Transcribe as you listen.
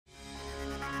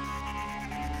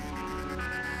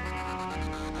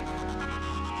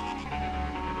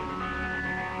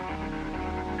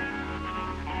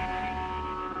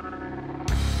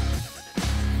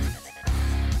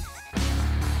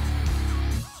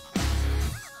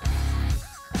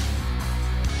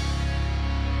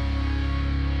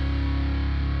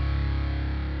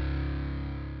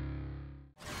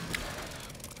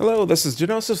Hello, this is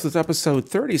Genosis with episode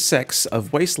 36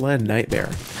 of Wasteland Nightmare.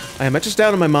 I am just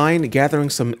down in my mine gathering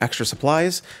some extra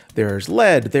supplies. There's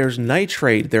lead, there's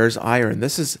nitrate, there's iron.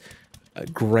 This is a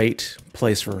great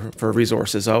place for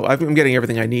resources. So I'm getting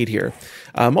everything I need here.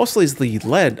 Mostly is the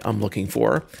lead I'm looking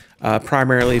for,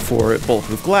 primarily for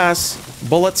bulletproof glass,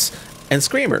 bullets, and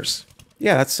screamers.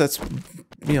 Yeah, that's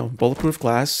you know, bulletproof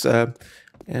glass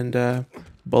and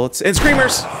bullets and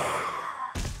screamers.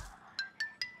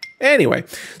 Anyway,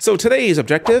 so today's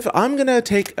objective, I'm going to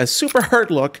take a super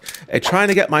hard look at trying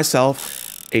to get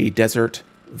myself a desert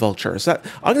vulture. So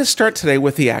I'm going to start today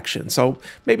with the action. So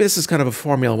maybe this is kind of a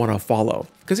formula I want to follow.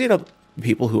 Because, you know,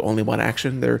 people who only want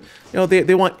action,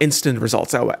 they want instant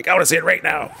results. I want to see it right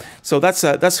now. So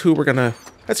that's who we're going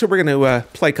to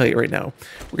placate right now.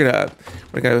 We're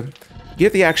gonna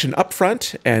get the action up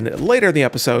front, and later in the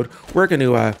episode, we're going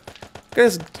to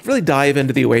really dive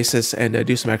into the oasis and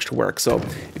do some extra work. So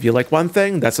if you like one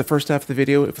thing, that's the first half of the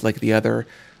video. If you like the other,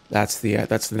 that's the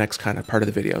next kind of part of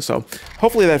the video. So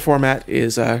hopefully that format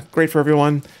is great for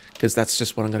everyone, because that's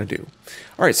just what I'm going to do.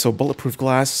 All right, so bulletproof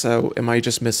glass. So am I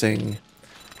just missing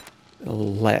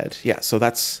lead? Yeah, so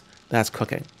that's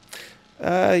cooking.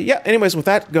 Yeah, anyways, with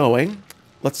that going,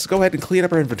 let's go ahead and clean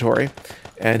up our inventory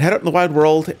and head out in the wide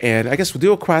world. And I guess we'll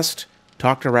do a quest,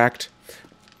 talk direct.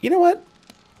 You know what?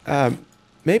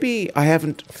 Maybe I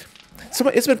haven't.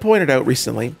 It's been pointed out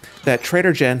recently that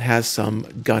Trader Jen has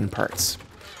some gun parts.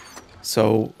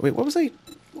 So wait, what was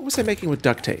I making with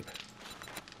duct tape?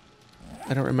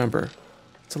 I don't remember.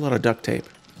 It's a lot of duct tape.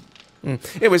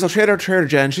 Anyways, I'll Trader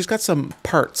Jen. She's got some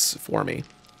parts for me.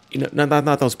 You know,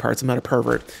 not those parts. I'm not a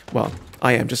pervert. Well,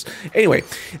 I am. Just anyway.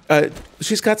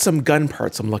 She's got some gun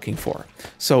parts I'm looking for.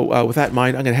 So with that in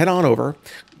mind, I'm gonna head on over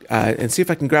and see if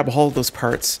I can grab a hold of those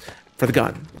parts for the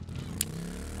gun.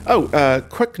 Oh,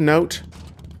 quick note.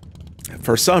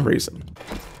 For some reason,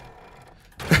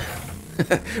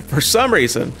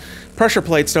 pressure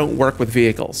plates don't work with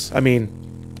vehicles. I mean,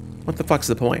 what the fuck's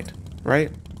the point,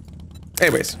 right?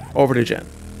 Anyways, over to Jen.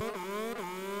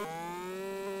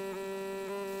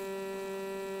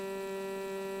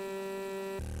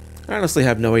 I honestly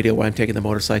have no idea why I'm taking the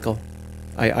motorcycle.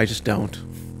 I just don't.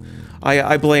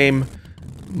 I blame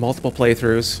multiple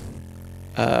playthroughs.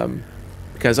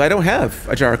 Because I don't have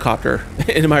a gyrocopter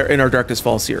in our Darkness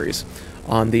Fall series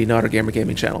on the Not a Gamer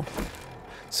Gaming channel.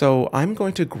 So I'm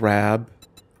going to grab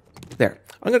there.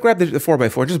 I'm going to grab the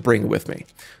 4x4 and just bring it with me.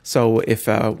 So if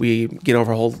we get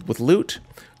overhauled with loot,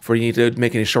 if we need to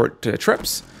make any short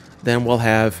trips, then we'll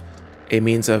have a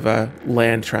means of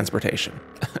land transportation.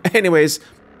 Anyways,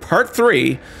 part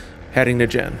 3, heading to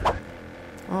Jen.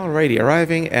 Alrighty,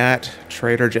 arriving at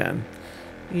Trader Jen.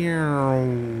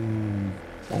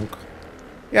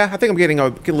 Yeah, I think I'm getting a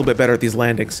little bit better at these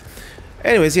landings.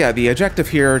 Anyways, yeah, the objective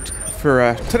here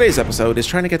for today's episode is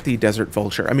trying to get the desert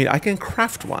vulture. I mean, I can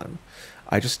craft one.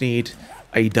 I just need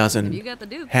a dozen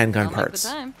handgun parts.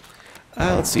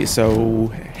 Let's see, so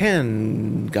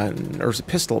handgun, or is it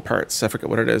pistol parts? I forget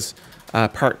what it is.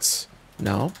 Parts.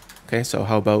 No. Okay, so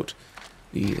how about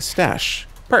the stash?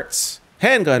 Parts.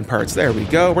 Handgun parts. There we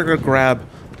go. We're going to grab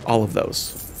all of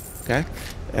those. Okay.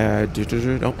 No.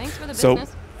 Thanks for the so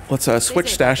business. let's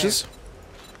switch stashes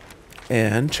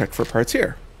and check for parts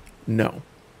here. No.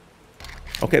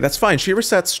 Okay, that's fine. She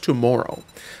resets tomorrow.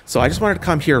 So I just wanted to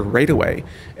come here right away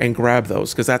and grab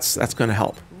those, because that's going to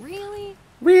help. Really?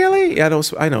 Really? Yeah,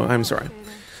 I know. I'm sorry.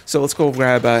 So let's go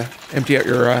grab empty out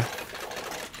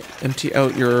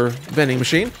your vending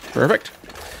machine. Perfect.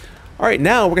 All right,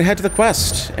 now we're going to head to the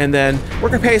quest, and then we're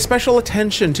going to pay special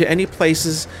attention to any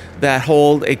places that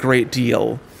hold a great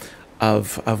deal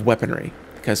of weaponry.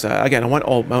 Because, again, I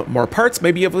want more parts.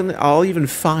 Maybe I'll even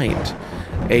find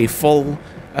a full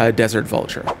desert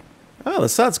vulture. Oh, the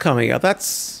sun's coming out.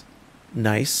 That's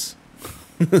nice.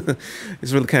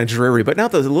 It's really kind of dreary, but now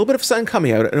there's a little bit of sun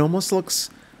coming out. It almost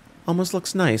looks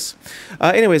nice.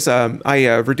 Anyways,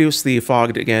 I reduced the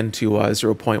fog again to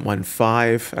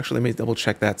 0.15. Actually, let me double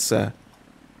check that's,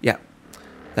 yeah.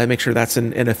 I make sure that's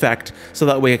in effect, so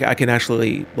that way I can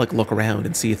actually look around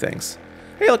and see things.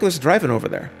 Hey, look, there's driving over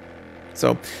there.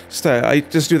 So I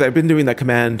just do that. I've been doing that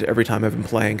command every time I've been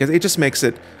playing, because it just makes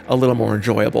it a little more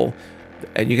enjoyable,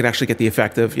 and you can actually get the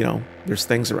effect of, you know, there's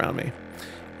things around me.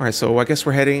 All right, so I guess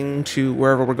we're heading to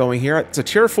wherever we're going here. It's a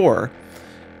tier 4.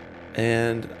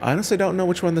 And I honestly don't know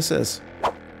which one this is.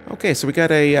 Okay, so we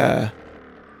got a,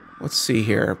 let's see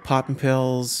here. Popping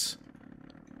pills.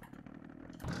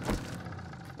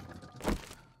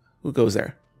 Who goes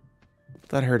there?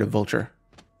 Thought I heard a vulture.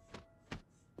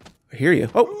 I hear you.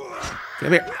 Oh,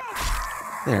 come here.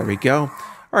 There we go.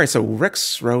 All right, so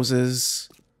Rick's Roses.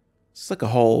 It's like a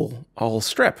whole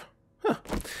strip. Huh.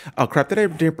 Oh crap! Did I?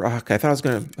 Okay, I thought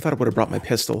I would have brought my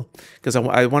pistol because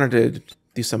I wanted to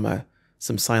do some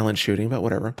silent shooting, but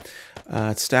whatever.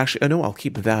 Stash. Oh no, I'll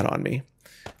keep that on me.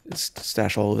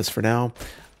 Stash all of this for now.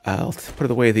 I'll put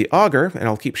it away the auger, and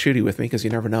I'll keep shooting with me because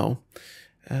you never know.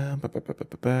 Yeah,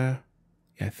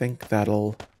 I think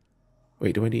that'll.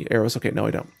 Wait, do I need arrows? Okay, no,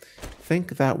 I don't. I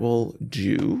think that will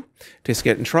do. In case I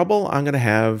get in trouble, I'm gonna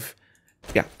have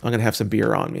some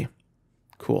beer on me.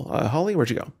 Cool. Holly, where'd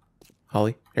you go?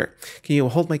 Holly, here. Can you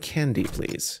hold my candy,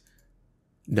 please?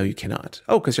 No, you cannot.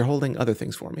 Oh, because you're holding other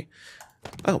things for me.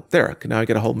 Oh, there. Now I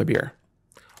gotta hold my beer.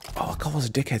 Oh, look at all those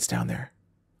dickheads down there.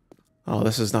 Oh,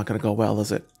 this is not gonna go well,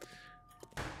 is it?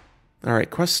 All right,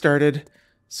 quest started.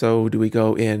 So do we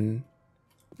go in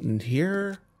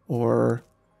here or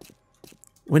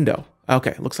window?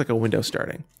 Okay, looks like a window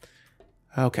starting.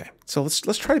 Okay, so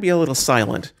let's try to be a little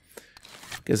silent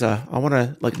because I want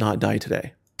to like not die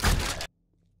today.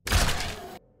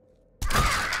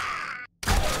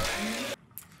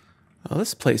 Oh,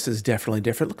 this place is definitely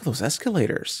different. Look at those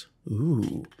escalators.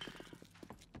 Ooh.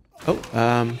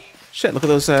 Oh, shit! Look at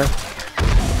those. That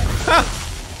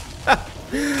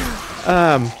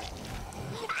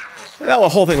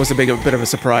whole thing was a bit of a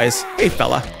surprise. Hey,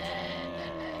 fella.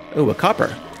 Oh, a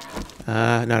copper.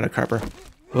 Not a copper.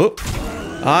 Oh,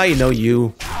 I know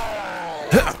you.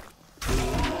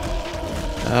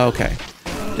 Okay.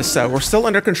 Just we're still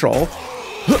under control.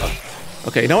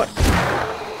 Okay, you know what?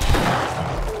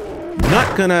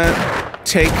 Not gonna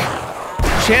take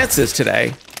chances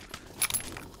today.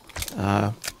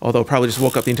 Although probably just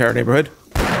woke up the entire neighborhood.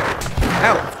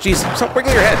 Ow! Jeez, stop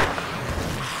wiggling your head.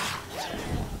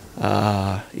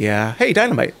 Yeah. Hey,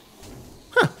 dynamite.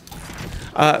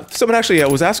 Huh. Someone actually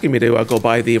was asking me to go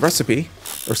buy the recipe,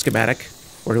 or schematic,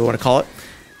 what do you want to call it,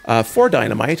 for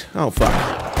dynamite. Oh, fuck.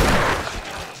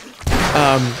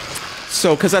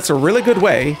 So, because that's a really good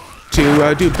way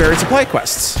to do buried supply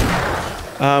quests.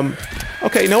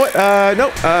 Okay, you know what?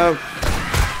 No.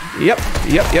 Yep.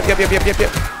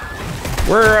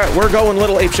 We're going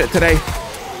little apeshit today.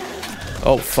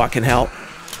 Oh, fucking hell.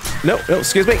 No,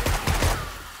 excuse me.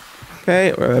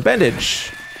 Okay,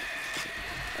 bandage.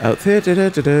 Outfit.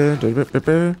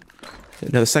 Another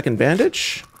second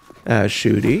bandage.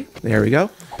 Shooty. There we go.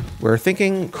 We're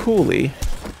thinking coolly.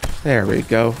 There we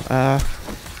go. Oh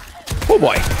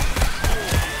boy.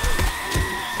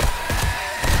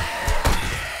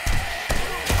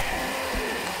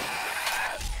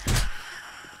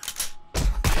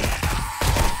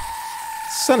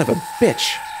 Son of a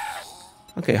bitch.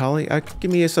 Okay, Holly, give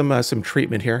me some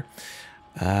treatment here.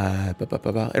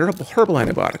 Herbal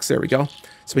antibiotics. There we go.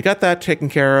 So we got that taken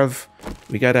care of.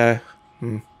 We got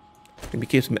maybe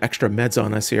keep some extra meds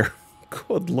on us here.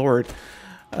 Good lord.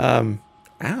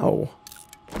 Ow.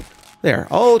 There,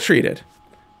 all treated.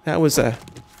 That was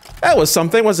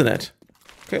something, wasn't it?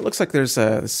 Okay, it looks like there's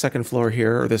the second floor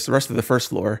here, or the rest of the first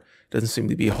floor. Doesn't seem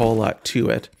to be a whole lot to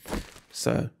it.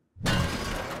 So,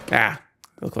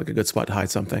 looked like a good spot to hide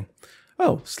something.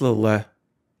 Oh, it's a little,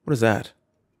 what is that?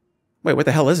 Wait, what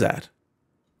the hell is that?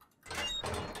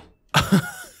 I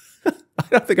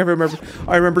don't think I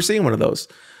remember seeing one of those.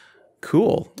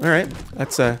 Cool. All right,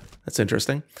 that's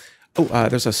interesting. Oh,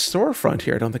 there's a storefront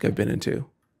here I don't think I've been into.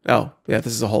 Oh, yeah,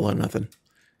 this is a whole lot of nothing.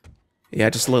 Yeah,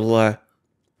 just a little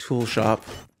tool shop.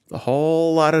 A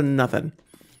whole lot of nothing.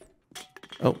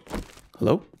 Oh,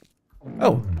 hello?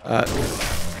 Oh,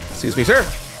 excuse me, sir.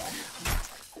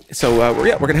 So,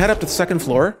 we're going to head up to the second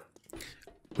floor,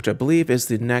 which I believe is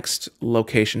the next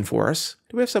location for us.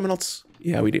 Do we have someone else?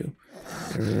 Yeah, we do.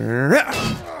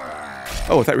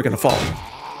 Oh, I thought we were going to fall.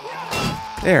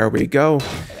 There we go.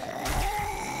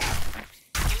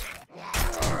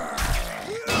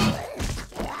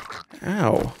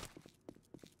 Ow.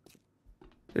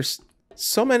 There's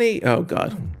so many... Oh,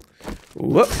 God.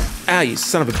 Whoop. Ah, you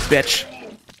son of a bitch.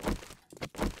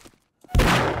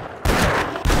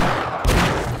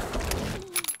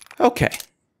 Okay.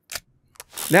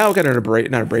 Now we've got an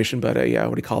not abrasion, but yeah,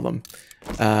 what do you call them?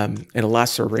 An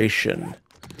laceration.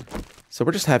 So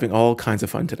we're just having all kinds of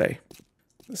fun today.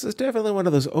 This is definitely one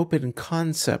of those open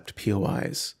concept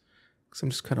POIs. Because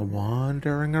I'm just kind of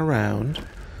wandering around.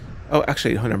 Oh,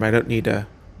 actually, never mind. I don't need to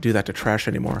do that to trash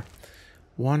anymore.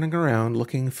 Wandering around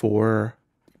looking for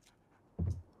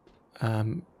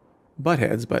butt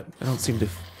heads, but I don't seem to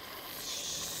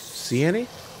see any.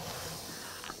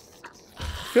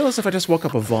 I feel as if I just woke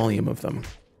up a volume of them.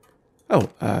 Oh,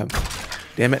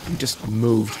 damn it, you just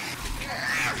moved.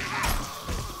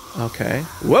 Okay.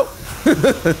 Whoa!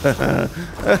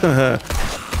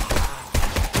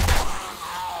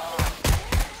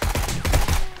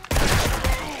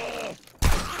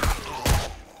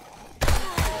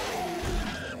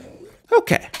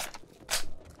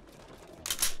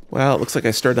 Well, it looks like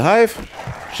I stirred the hive.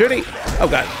 Shooty! Oh,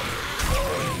 God.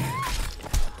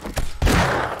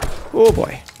 Oh,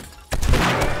 boy.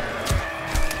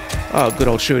 Oh, good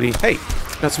old Shooty. Hey,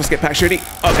 not supposed to get past Shooty.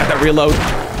 Oh, got that reload.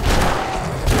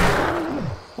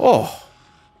 Oh.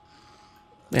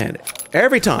 Man,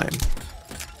 every time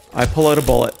I pull out a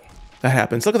bullet, that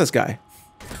happens. Look at this guy.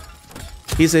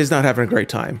 He's not having a great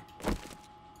time.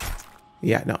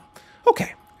 Yeah, no.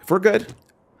 Okay, if we're good.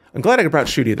 I'm glad I brought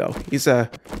Shooty, though.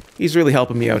 He's really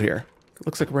helping me out here. It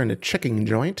looks like we're in a chicken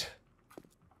joint.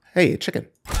 Hey, chicken.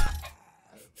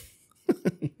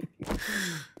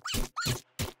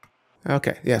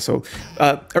 Okay, yeah, so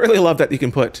I really love that you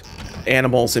can put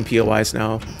animals in POIs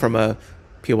now from a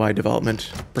POI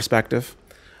development perspective.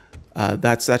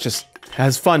 That just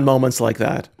has fun moments like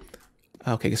that.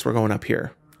 Okay, I guess we're going up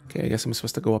here. Okay, I guess I'm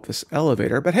supposed to go up this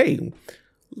elevator, but hey,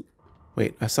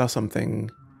 wait, I saw something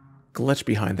glitch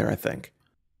behind there, I think.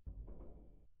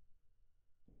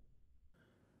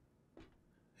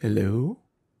 Hello?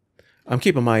 I'm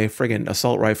keeping my friggin'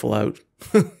 assault rifle out.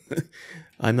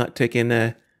 I'm not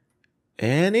taking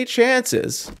any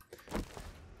chances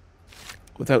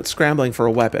without scrambling for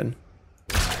a weapon.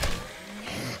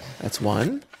 That's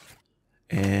one.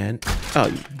 And, oh,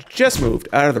 you just moved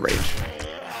out of the range.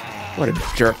 What a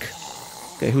jerk.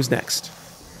 Okay, who's next?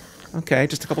 Okay,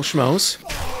 just a couple schmoes.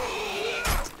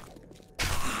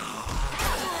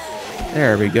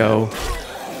 There we go.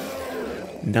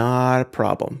 Not a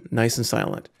problem. Nice and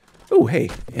silent. Oh, hey,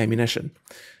 ammunition.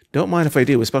 Don't mind if I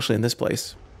do, especially in this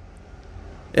place.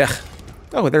 Ugh.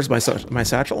 Oh, there's my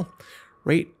satchel.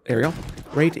 Right, there we go.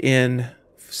 Right in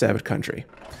Savage Country.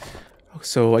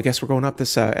 So I guess we're going up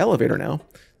this elevator now.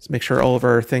 Let's make sure all of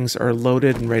our things are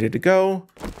loaded and ready to go.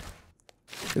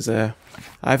 Because I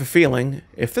have a feeling,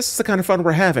 if this is the kind of fun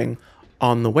we're having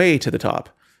on the way to the top,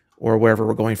 or wherever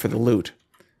we're going for the loot,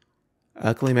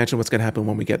 I can imagine what's going to happen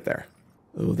when we get there.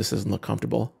 Ooh, this doesn't look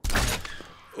comfortable.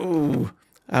 Ooh,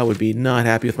 I would be not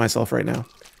happy with myself right now.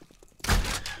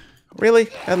 Really?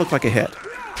 That looked like a hit.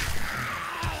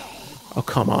 Oh,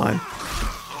 come on.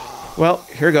 Well,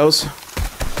 here goes.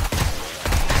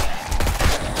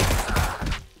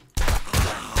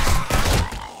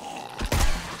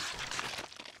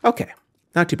 Okay,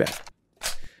 not too bad.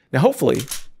 Now, hopefully,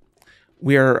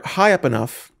 we are high up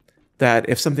enough that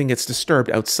if something gets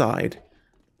disturbed outside,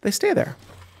 they stay there.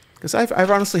 Because I've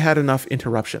honestly had enough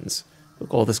interruptions.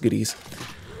 Look, all this goodies.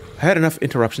 I had enough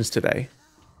interruptions today.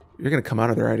 You're going to come out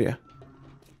of there, aren't you?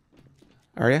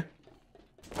 Are you?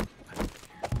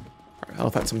 I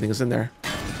thought something was in there.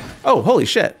 Oh, holy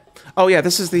shit. Oh, yeah,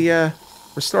 this is the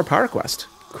Restore Power quest.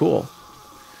 Cool.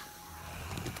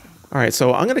 All right,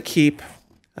 so I'm going to keep...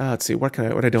 let's see, what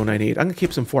don't I need? I'm going to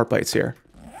keep some fort bites here.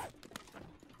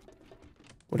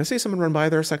 Would I see someone run by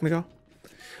there a second ago?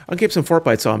 I'll keep some fort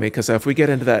bites on me, because if we get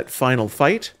into that final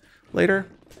fight later,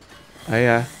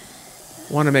 I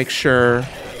want to make sure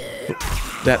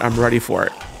that I'm ready for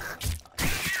it.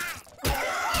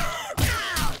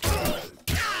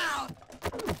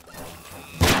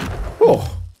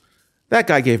 Oh, that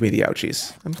guy gave me the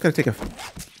ouchies. I'm just going to take a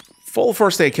full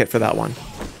first aid kit for that one.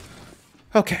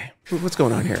 Okay, what's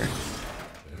going on here?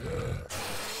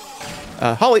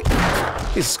 Holly!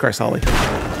 Jesus Christ, Holly.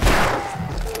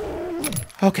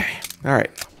 Okay, alright.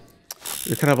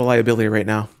 You're kind of a liability right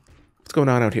now. What's going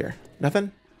on out here?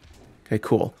 Nothing? Okay,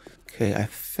 cool. Okay, I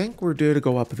think we're due to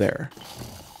go up there.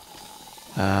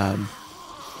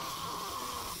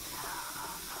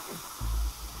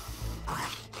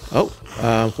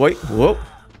 Wait, whoa.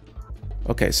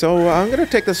 Okay, so I'm going to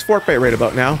take this fort bait right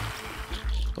about now.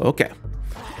 Okay.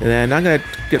 And then I'm going to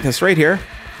get this right here.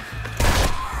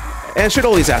 And shoot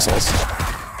all these assholes.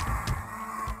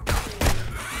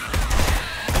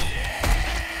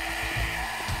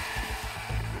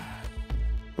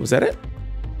 Was that it?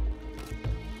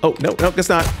 Oh, no, guess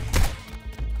not.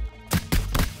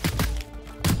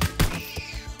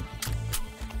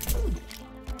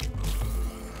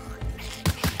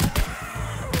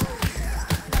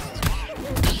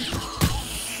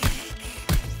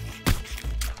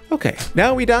 Okay,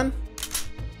 now are we done?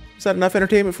 Is that enough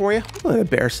entertainment for you? Look at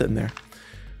that bear sitting there.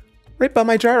 Right by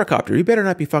my gyrocopter. You better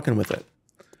not be fucking with it.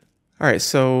 Alright,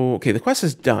 so, okay, the quest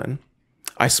is done.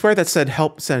 I swear that said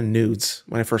help send nudes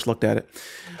when I first looked at it.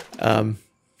 Now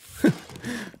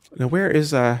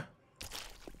where's my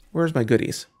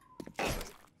goodies?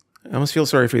 I almost feel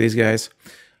sorry for these guys.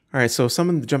 Alright, so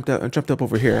someone jumped up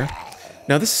over here.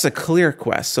 Now this is a clear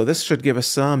quest, so this should give us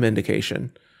some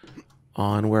indication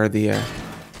on where the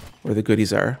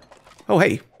goodies are. Oh,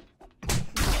 hey.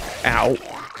 Ow.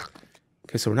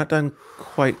 Okay, so we're not done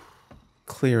quite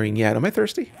clearing yet. Am I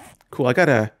thirsty? Cool, I got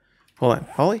a Hold on.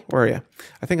 Holly, where are you?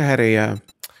 I think I had a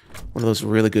one of those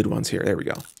really good ones here. There we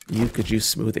go. You could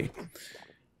use smoothie.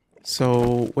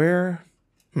 So where...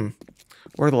 Where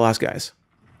are the last guys?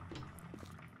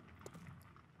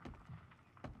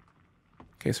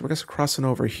 Okay, so we're just crossing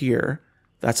over here.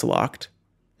 That's locked.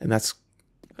 And that's...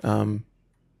 I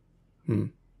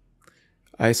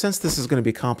sense this is going to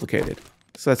be complicated.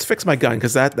 So let's fix my gun,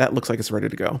 because that looks like it's ready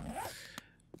to go.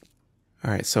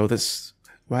 Alright, so this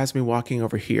has me walking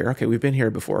over here. Okay, we've been here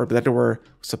before, but that door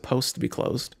was supposed to be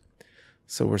closed.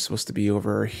 So we're supposed to be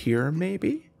over here,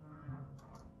 maybe?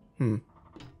 Oh,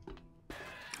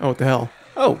 what the hell?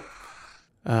 Oh!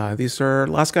 These are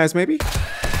last guys, maybe?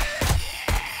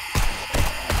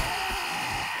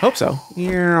 Hope so.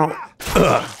 Yeah.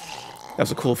 That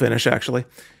was a cool finish, actually.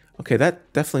 Okay,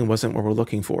 that definitely wasn't what we're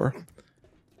looking for.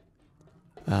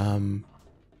 We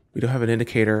don't have an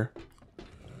indicator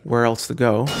where else to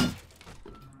go.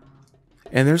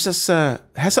 And there's this, it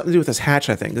has something to do with this hatch,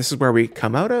 I think. This is where we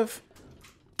come out of?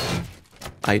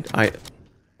 I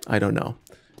don't know.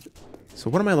 So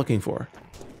what am I looking for?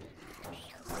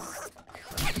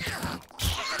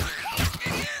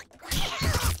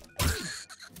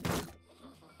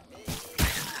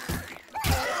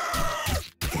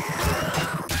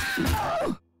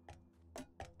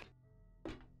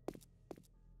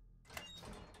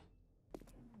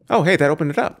 Oh, hey, that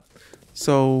opened it up.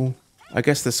 So I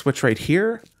guess the switch right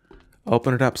here,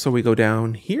 open it up so we go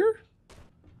down here.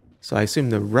 So I assume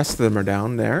the rest of them are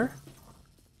down there.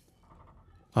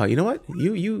 You know what?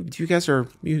 You guys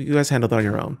handle it on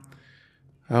your own.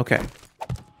 Okay.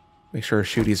 Make sure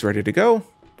Shooty's ready to go.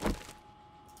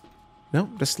 No,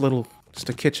 just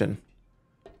a kitchen.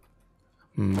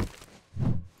 I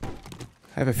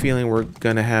have a feeling we're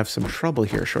gonna have some trouble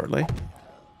here shortly.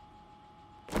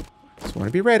 Just want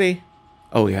to be ready.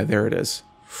 Oh yeah, there it is.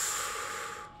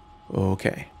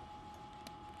 Okay.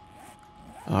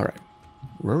 All right,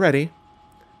 we're ready.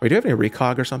 Wait, do you have any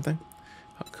recog or something?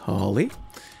 Holly.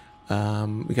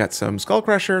 We got some skull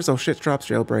crushers, oh shit drops,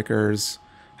 jailbreakers,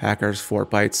 hackers, fort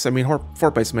bites. I mean,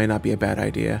 fort bites may not be a bad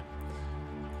idea.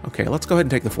 Okay, let's go ahead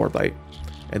and take the fort bite,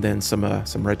 and then some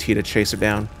Ratita to chase her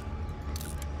down.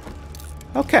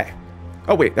 Okay.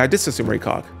 Oh wait, I did some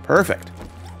recog. Perfect.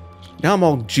 Now I'm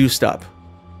all juiced up.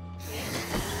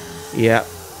 Yeah.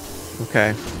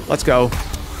 Okay, let's go.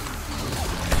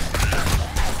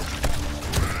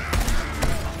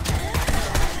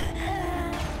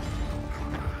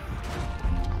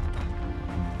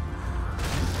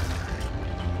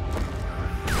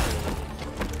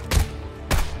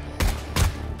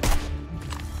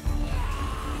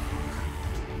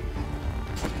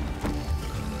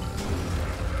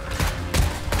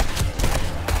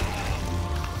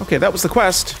 Okay, that was the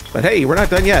quest, but hey, we're not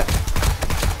done yet.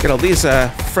 Get all these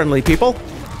friendly people.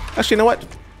 Actually, you know what?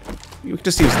 You can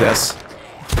just use this.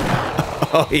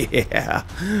 Oh, yeah.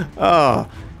 Oh,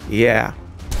 yeah.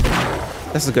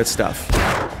 This is good stuff.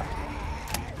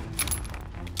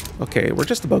 Okay, we're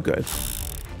just about good.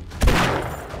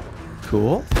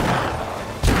 Cool.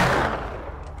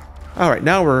 All right,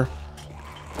 now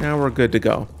we're good to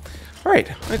go. All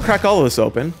right, I'm gonna crack all of this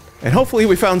open, and hopefully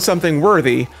we found something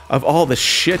worthy of all the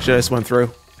shit I just went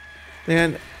through.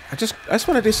 Man, I just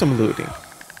want to do some looting.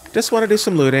 Just want to do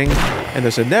some looting, and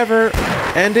there's a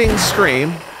never-ending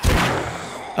stream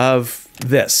of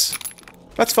this.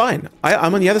 That's fine.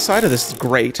 I'm on the other side of this. It's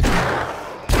great,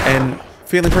 and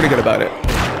feeling pretty good about it.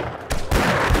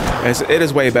 As it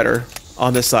is way better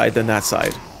on this side than that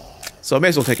side, so I may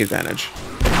as well take advantage.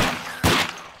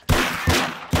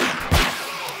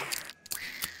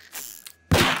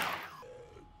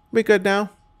 We good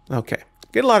now? Okay.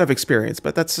 Get a lot of experience,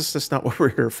 but that's just not what we're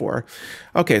here for.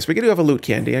 Okay, so we do have a loot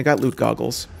candy. I got loot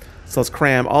goggles. So let's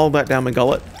cram all of that down my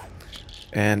gullet.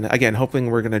 And again, hoping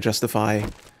we're going to justify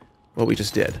what we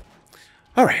just did.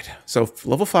 All right, so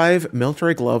level 5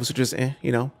 military gloves, which is,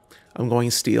 you know, I'm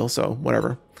going steel, so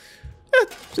whatever.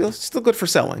 Still good for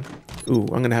selling. Ooh,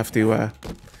 I'm going to have to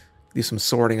do some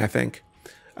sorting, I think.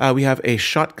 We have a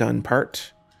shotgun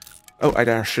part. Oh,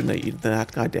 I shouldn't have eaten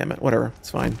that. God damn it. Whatever.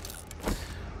 It's fine.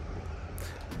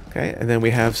 Okay, and then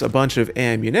we have a bunch of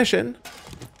ammunition,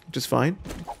 which is fine.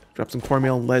 Drop some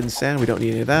cornmeal, lead, and sand. We don't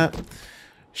need any of that.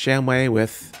 Shamway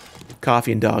with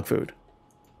coffee and dog food.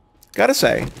 Gotta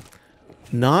say,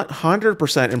 not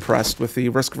 100% impressed with the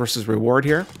risk versus reward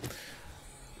here.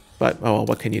 But, oh well,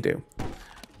 what can you do?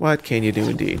 What can you do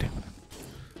indeed?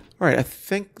 Alright, I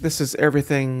think this is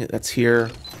everything that's here.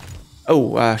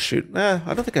 Oh, shoot.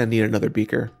 I don't think I need another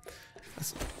beaker. I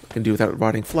can do without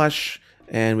rotting flesh,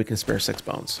 and we can spare 6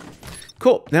 bones.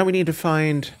 Cool. Now we need to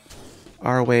find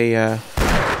our way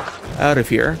out of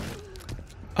here.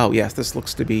 Oh yes, this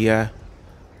looks to be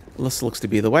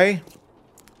the way.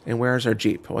 And where's our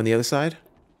Jeep? On the other side?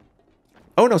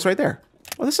 Oh no, it's right there.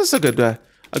 Well, this is a good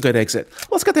exit.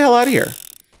 Let's get the hell out of here.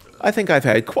 I think I've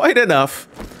had quite enough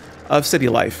of city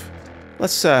life.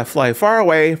 Let's fly far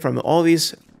away from all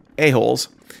these a-holes,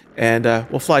 and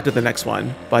we'll fly to the next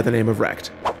one by the name of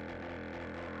Wrecked.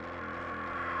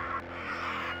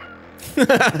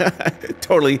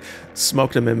 Totally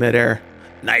smoked him in midair.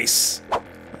 Nice.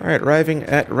 All right, arriving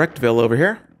at Wreckedville over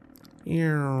here.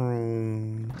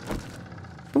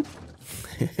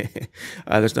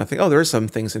 There's nothing. Oh, there are some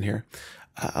things in here.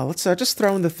 Let's just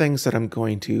throw in the things that I'm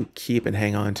going to keep and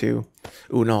hang on to.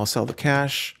 Ooh, no, I'll sell the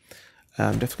cash.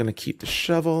 I'm definitely going to keep the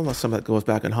shovel, unless some of that goes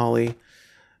back on Holly.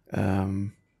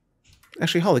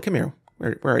 Actually, Holly, come here.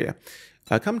 Where are you?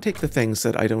 Come take the things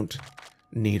that I don't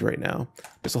need right now.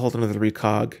 Just hold another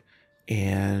recog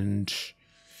and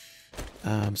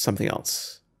something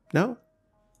else. No?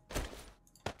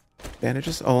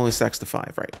 Bandages? Oh, only stacks to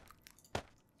 5, right.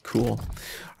 Cool.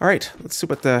 All right, let's see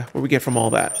what we get from all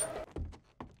that.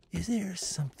 Is there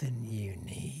something you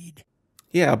need?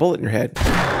 Yeah, a bullet in your head.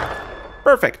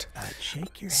 Perfect.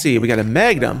 See, we got a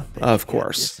magnum, of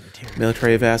course.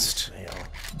 Military vest,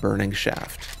 burning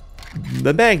shaft.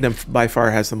 The magnum by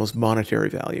far has the most monetary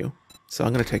value, so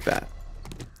I'm going to take that.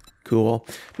 Cool.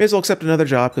 May as well accept another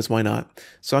job, because why not?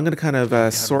 So I'm going to kind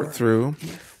of sort through.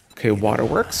 Okay,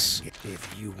 waterworks.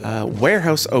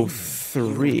 Warehouse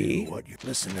 03.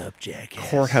 Listen up, jackass.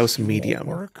 Courthouse medium.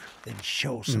 Work, then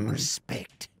show some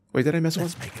respect. Wait, did I miss one?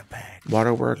 Let's make a pact.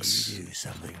 Waterworks. You do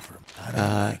something for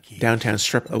me. Downtown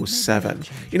Strip 07.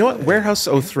 You know what? Warehouse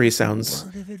 03 sounds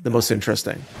the most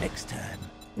interesting. Next time,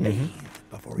 bathe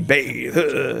before you Bathe.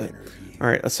 All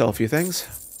right, let's sell a few things.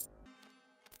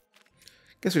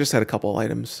 Guess we just had a couple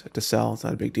items to sell. It's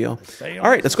not a big deal. All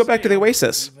right, let's go back to the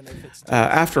Oasis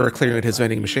after clearing out his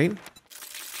vending machine.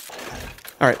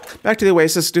 All right, back to the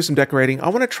Oasis, do some decorating. I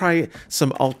want to try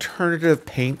some alternative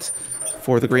paint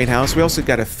for the greenhouse. We also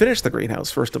got to finish the greenhouse,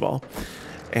 first of all.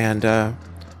 And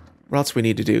what else we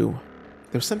need to do?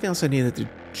 There's something else I needed to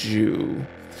do.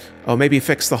 Oh, maybe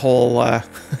fix the whole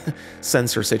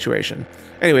sensor situation.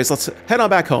 Anyways, let's head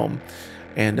on back home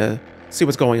and see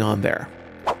what's going on there.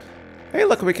 Hey,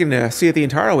 look, we can see the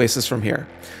entire Oasis from here.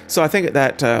 So I think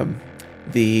that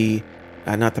the,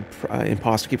 not the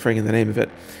imposter, keep forgetting the name of it,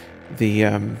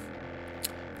 the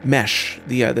mesh,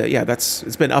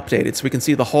 it's been updated, so we can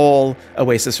see the whole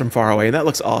Oasis from far away, and that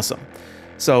looks awesome.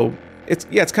 So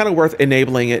it's kind of worth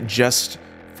enabling it just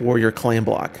for your claim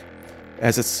block,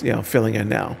 as it's filling in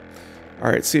now. All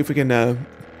right, see if we can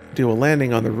do a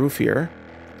landing on the roof here.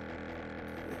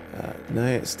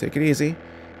 Nice, take it easy.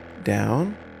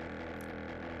 Down.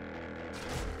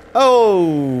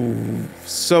 Oh,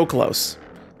 so close.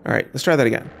 All right, let's try that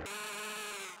again.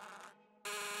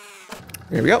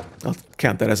 There we go. I'll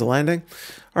count that as a landing.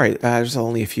 All right, there's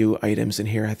only a few items in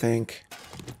here, I think.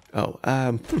 Oh,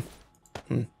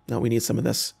 no, we need some of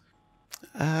this.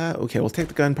 Okay, we'll take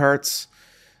the gun parts.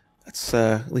 Let's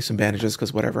leave some bandages,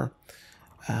 because whatever.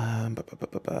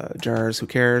 Jars, who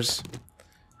cares?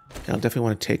 I'll definitely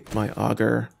want to take my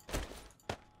auger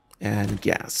and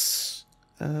gas.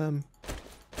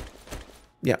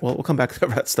 Yeah, well, we'll come back to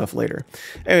that stuff later.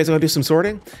 Anyways, I'm going to do some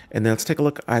sorting, and then let's take a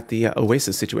look at the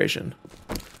Oasis situation.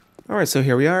 All right, so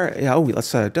here we are. Yeah,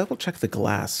 let's double check the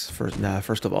glass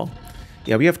first of all.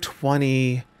 Yeah, we have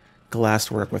 20 glass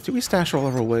to work with. Did we stash all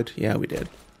of our wood? Yeah, we did.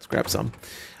 Let's grab some.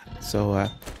 So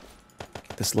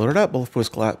get this loaded up.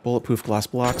 Bulletproof glass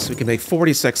blocks. We can make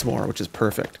 46 more, which is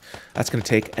perfect. That's going to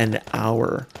take an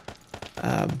hour.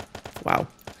 Wow.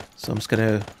 So I'm just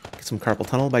going to get some carpal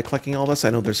tunnel by collecting all this. I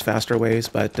know there's faster ways,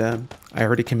 but I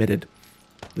already committed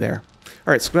there.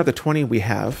 All right, so grab the 20 we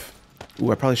have.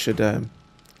 Ooh, I probably should...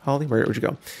 Holly, where'd you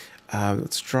go?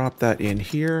 Let's drop that in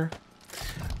here.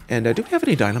 And do we have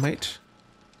any dynamite?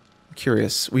 I'm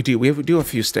curious. We do. We do a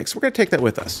few sticks. We're going to take that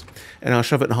with us. And I'll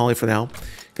shove it in Holly for now.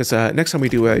 Because next time we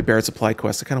do a Barrett Supply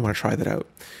quest, I kind of want to try that out.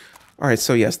 All right,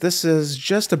 so yes, this is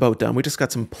just about done. We just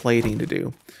got some plating to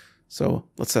do. So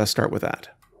let's start with that.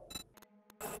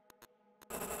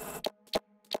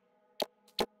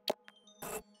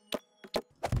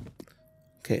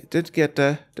 Okay, didn't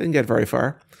get very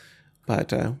far.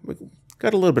 But we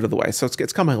got a little bit of the way, so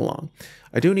it's coming along.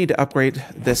 I do need to upgrade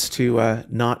this to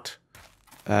not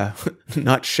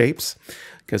shapes,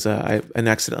 because I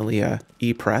accidentally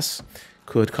e-press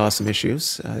could cause some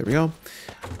issues. There we go.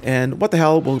 And what the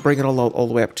hell, we'll bring it all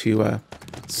the way up to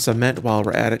cement while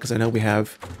we're at it, because I know we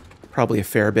have probably a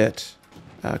fair bit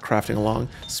crafting along.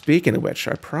 Speaking of which,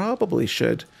 I probably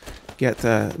should get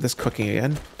this cooking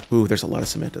again. Ooh, there's a lot of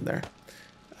cement in there.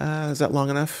 Is that long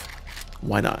enough?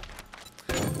 Why not?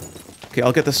 Okay,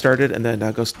 I'll get this started and then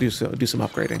go do some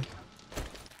upgrading.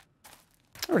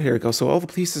 All right, here we go. So all the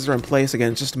pieces are in place.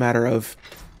 Again, it's just a matter of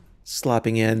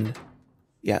slapping in.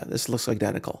 Yeah, this looks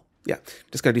identical. Yeah,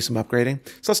 just got to do some upgrading.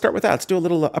 So let's start with that. Let's do a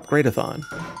little upgrade-a-thon.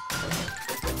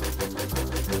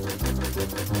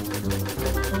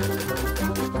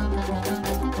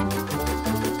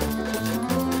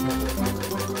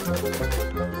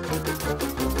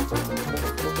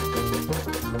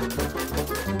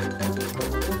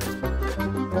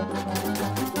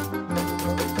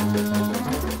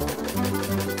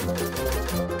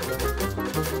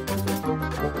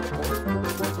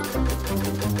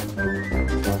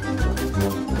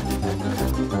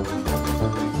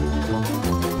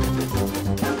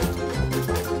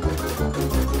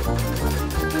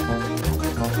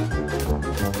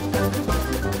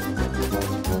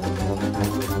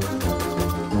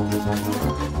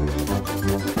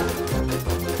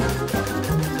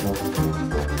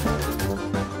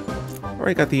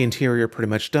 Alright, got the interior pretty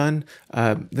much done.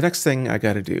 The next thing I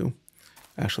got to do,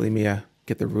 actually, let me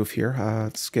get the roof here.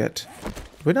 Let's get. Do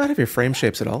we not have your frame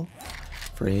shapes at all?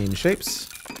 Frame shapes.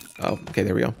 Oh, okay,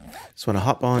 there we go. Just want to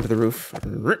hop onto the roof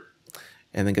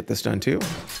and then get this done too.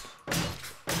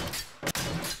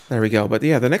 There we go. But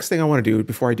yeah, the next thing I want to do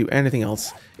before I do anything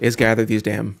else is gather these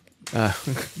damn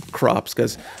crops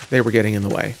because they were getting in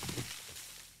the way.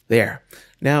 There.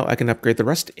 Now I can upgrade the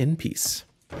rest in peace.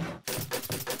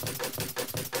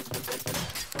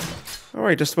 All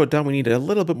right, just about done. We need a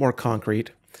little bit more concrete,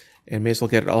 and may as well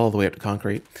get it all the way up to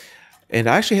concrete. And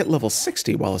I actually hit level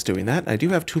 60 while I was doing that. I do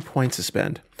have 2 points to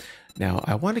spend. Now,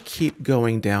 I want to keep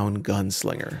going down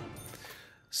Gunslinger.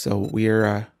 So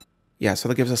we're, yeah, so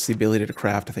that gives us the ability to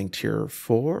craft, I think, tier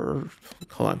 4.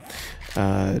 Hold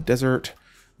on. Desert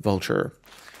Vulture.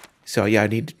 So yeah,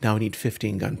 I now need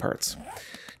 15 gun parts.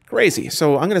 Crazy.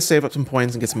 So I'm going to save up some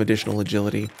points and get some additional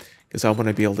agility, because I want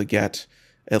to be able to get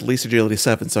at least agility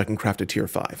 7 so I can craft a tier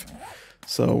 5.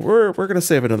 So we're going to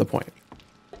save another point.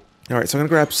 All right, so I'm going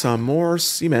to grab some more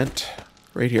cement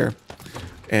right here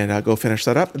and go finish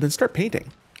that up and then start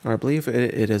painting. Or I believe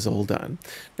it is all done.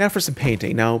 Now for some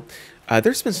painting. Now,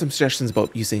 there's been some suggestions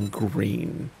about using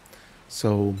green.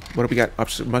 So what do we got?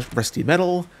 Rusty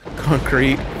metal,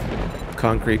 concrete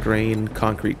grain,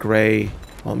 concrete gray.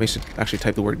 Well, I should actually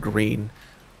type the word green.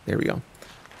 There we go.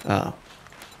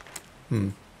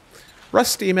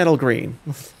 Rusty metal green.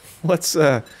 Let's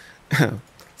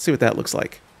see what that looks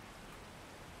like.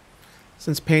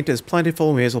 Since paint is plentiful,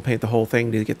 we may as well paint the whole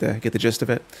thing to get the gist of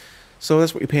it. So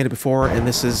that's what we painted before, and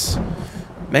this is,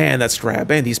 man, that's drab.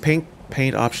 Man, these paint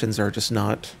options are just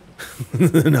not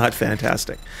not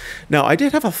fantastic. Now, I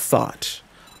did have a thought.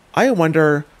 I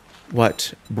wonder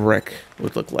what brick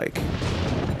would look like.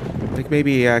 Like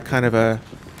maybe kind of a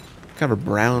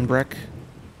brown brick.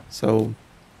 So,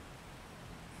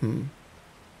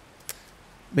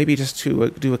 maybe just to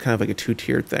do a kind of like a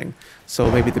 2-tiered thing. So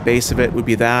maybe the base of it would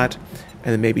be that,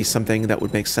 and then maybe something that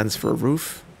would make sense for a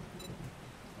roof.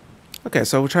 Okay,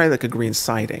 so we'll try like a green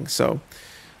siding. So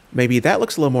maybe that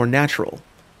looks a little more natural.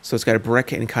 So it's got a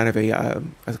brick and kind of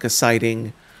like a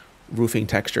siding roofing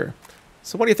texture.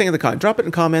 So what do you think of the comment? Drop it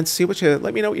in comments.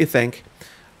 Let me know what you think.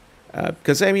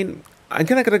 Because I mean, I'm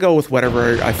kind of going to go with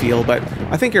whatever I feel, but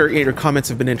I think your comments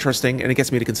have been interesting, and it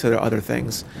gets me to consider other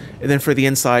things. And then for the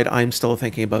inside, I'm still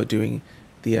thinking about doing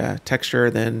the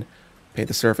texture, then paint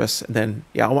the surface, and then,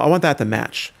 yeah, I want that to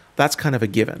match. That's kind of a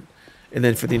given. And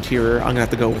then for the interior, I'm going to have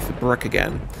to go with the brick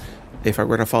again, if I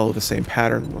were to follow the same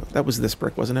pattern. That was this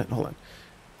brick, wasn't it? Hold on.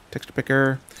 Texture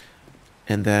picker,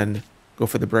 and then go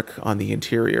for the brick on the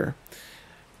interior.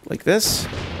 Like this.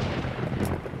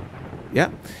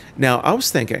 Yeah. Now, I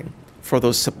was thinking, for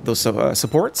those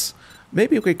supports,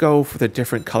 maybe we could go for the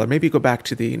different color. Maybe go back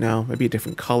to maybe a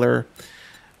different color.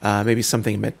 Maybe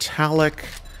something metallic,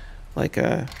 like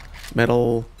a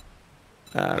metal.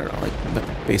 I don't know,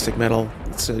 like basic metal.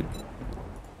 Let's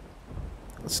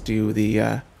do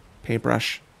the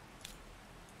paintbrush.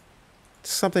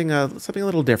 Something a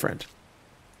little different.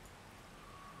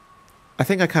 I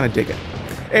think I kind of dig it.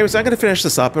 Anyways, I'm going to finish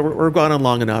this up. We're gone on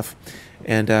long enough.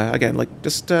 And again,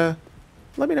 just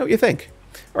let me know what you think.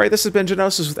 All right, this has been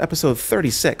Genosis with episode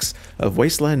 36 of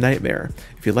Wasteland Nightmare.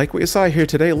 If you like what you saw here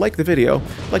today, like the video.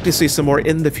 Like to see some more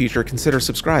in the future, consider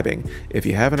subscribing if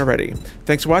you haven't already.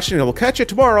 Thanks for watching, and we'll catch you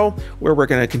tomorrow, where we're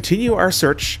going to continue our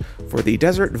search for the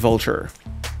Desert Vulture.